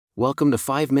Welcome to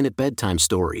 5-Minute Bedtime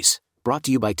Stories, brought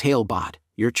to you by Talebot,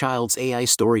 your child's AI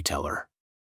storyteller.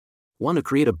 Want to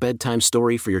create a bedtime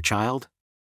story for your child?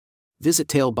 Visit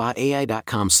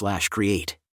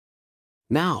talebotai.com/create.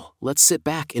 Now, let's sit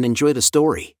back and enjoy the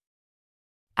story.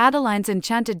 Adaline's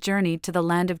Enchanted Journey to the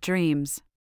Land of Dreams.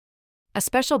 A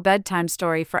special bedtime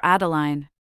story for Adaline.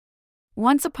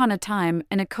 Once upon a time,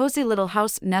 in a cozy little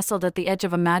house nestled at the edge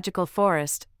of a magical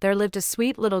forest, there lived a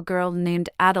sweet little girl named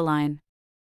Adaline.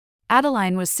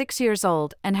 Adaline was 6 years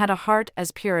old and had a heart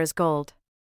as pure as gold.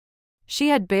 She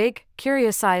had big,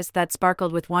 curious eyes that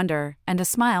sparkled with wonder, and a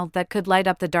smile that could light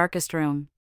up the darkest room.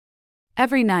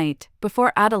 Every night,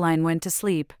 before Adaline went to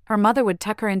sleep, her mother would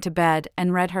tuck her into bed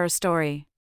and read her a story.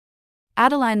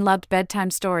 Adaline loved bedtime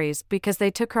stories because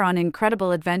they took her on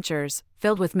incredible adventures,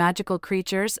 filled with magical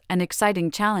creatures and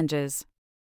exciting challenges.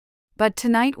 But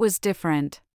tonight was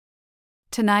different.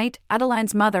 Tonight,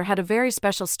 Adaline's mother had a very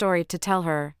special story to tell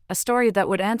her, a story that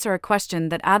would answer a question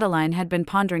that Adaline had been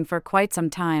pondering for quite some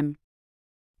time.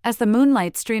 As the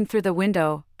moonlight streamed through the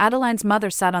window, Adaline's mother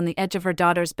sat on the edge of her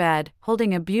daughter's bed,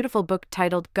 holding a beautiful book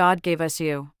titled God Gave Us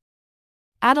You.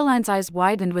 Adaline's eyes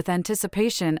widened with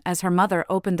anticipation as her mother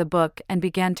opened the book and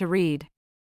began to read.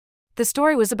 The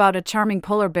story was about a charming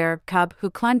polar bear cub who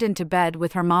climbed into bed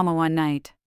with her mama one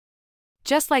night.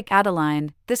 Just like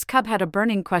Adaline, this cub had a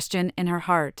burning question in her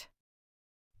heart.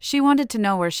 She wanted to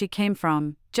know where she came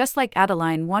from, just like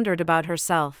Adaline wondered about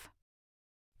herself.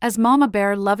 As Mama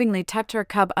Bear lovingly tucked her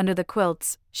cub under the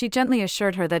quilts, she gently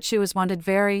assured her that she was wanted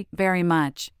very, very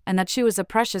much, and that she was a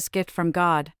precious gift from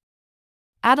God.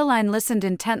 Adaline listened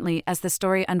intently as the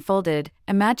story unfolded,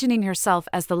 imagining herself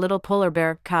as the little polar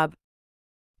bear cub.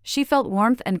 She felt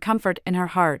warmth and comfort in her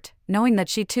heart, knowing that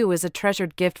she too was a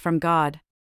treasured gift from God.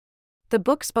 The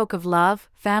book spoke of love,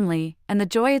 family, and the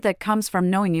joy that comes from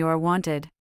knowing you are wanted.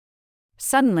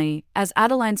 Suddenly, as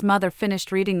Adaline's mother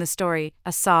finished reading the story,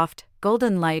 a soft,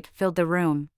 golden light filled the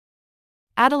room.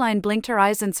 Adaline blinked her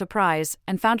eyes in surprise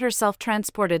and found herself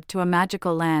transported to a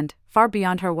magical land, far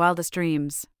beyond her wildest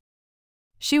dreams.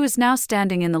 She was now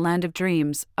standing in the land of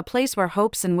dreams, a place where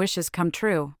hopes and wishes come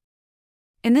true.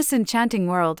 In this enchanting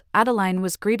world, Adaline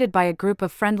was greeted by a group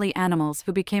of friendly animals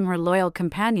who became her loyal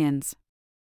companions.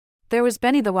 There was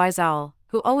Benny the wise owl,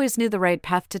 who always knew the right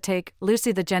path to take,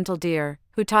 Lucy the gentle deer,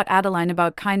 who taught Adaline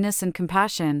about kindness and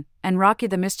compassion, and Rocky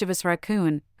the mischievous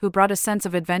raccoon, who brought a sense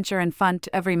of adventure and fun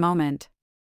to every moment.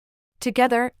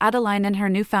 Together, Adaline and her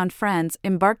newfound friends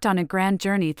embarked on a grand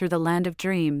journey through the land of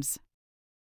dreams.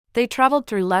 They traveled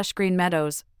through lush green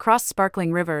meadows, crossed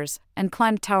sparkling rivers, and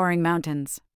climbed towering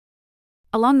mountains.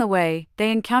 Along the way, they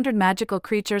encountered magical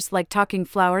creatures like talking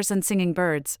flowers and singing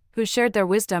birds, who shared their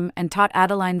wisdom and taught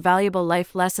Adaline valuable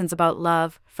life lessons about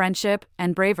love, friendship,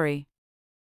 and bravery.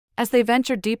 As they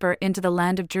ventured deeper into the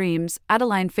land of dreams,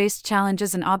 Adaline faced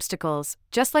challenges and obstacles,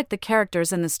 just like the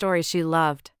characters in the story she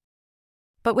loved.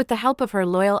 But with the help of her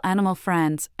loyal animal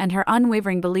friends and her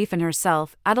unwavering belief in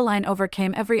herself, Adaline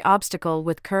overcame every obstacle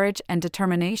with courage and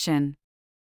determination.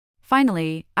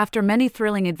 Finally, after many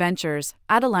thrilling adventures,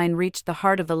 Adaline reached the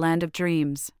heart of the land of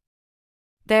dreams.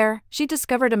 There, she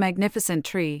discovered a magnificent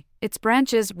tree, its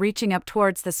branches reaching up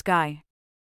towards the sky.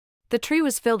 The tree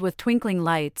was filled with twinkling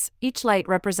lights, each light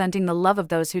representing the love of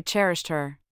those who cherished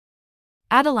her.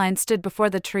 Adaline stood before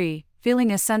the tree,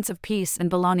 feeling a sense of peace and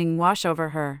belonging wash over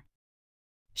her.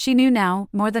 She knew now,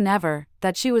 more than ever,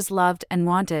 that she was loved and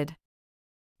wanted.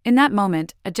 In that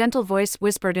moment, a gentle voice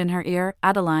whispered in her ear,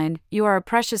 "Adaline, you are a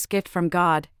precious gift from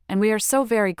God, and we are so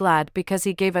very glad because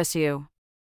He gave us you."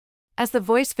 As the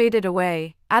voice faded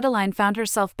away, Adaline found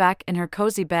herself back in her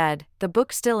cozy bed, the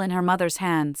book still in her mother's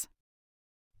hands.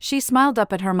 She smiled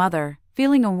up at her mother,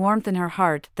 feeling a warmth in her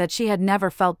heart that she had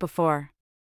never felt before.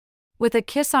 With a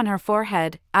kiss on her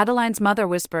forehead, Adaline's mother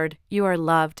whispered, "You are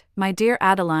loved, my dear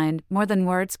Adaline, more than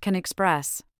words can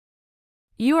express.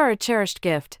 You are a cherished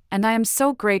gift, and I am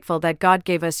so grateful that God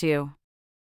gave us you."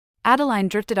 Adaline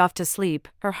drifted off to sleep,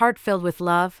 her heart filled with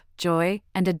love, joy,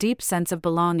 and a deep sense of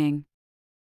belonging.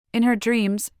 In her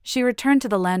dreams, she returned to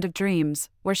the land of dreams,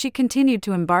 where she continued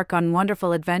to embark on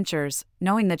wonderful adventures,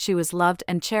 knowing that she was loved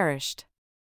and cherished.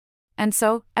 And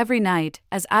so, every night,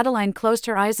 as Adaline closed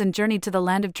her eyes and journeyed to the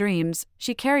land of dreams,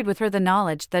 she carried with her the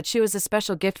knowledge that she was a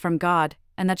special gift from God,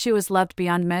 and that she was loved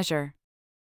beyond measure.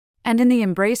 And in the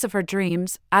embrace of her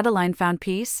dreams, Adaline found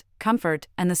peace, comfort,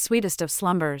 and the sweetest of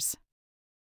slumbers.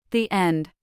 The end.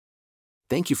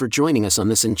 Thank you for joining us on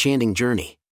this enchanting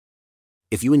journey.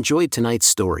 If you enjoyed tonight's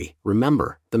story,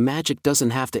 remember, the magic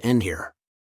doesn't have to end here.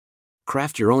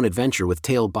 Craft your own adventure with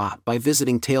Talebot by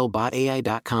visiting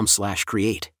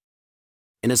talebotai.com/create.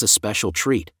 And as a special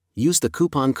treat, Use the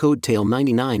coupon code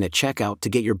TALE99 at checkout to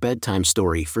get your bedtime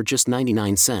story for just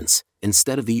 99 cents,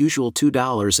 instead of the usual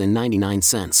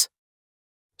 $2.99.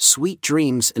 Sweet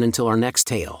dreams, and until our next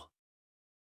tale.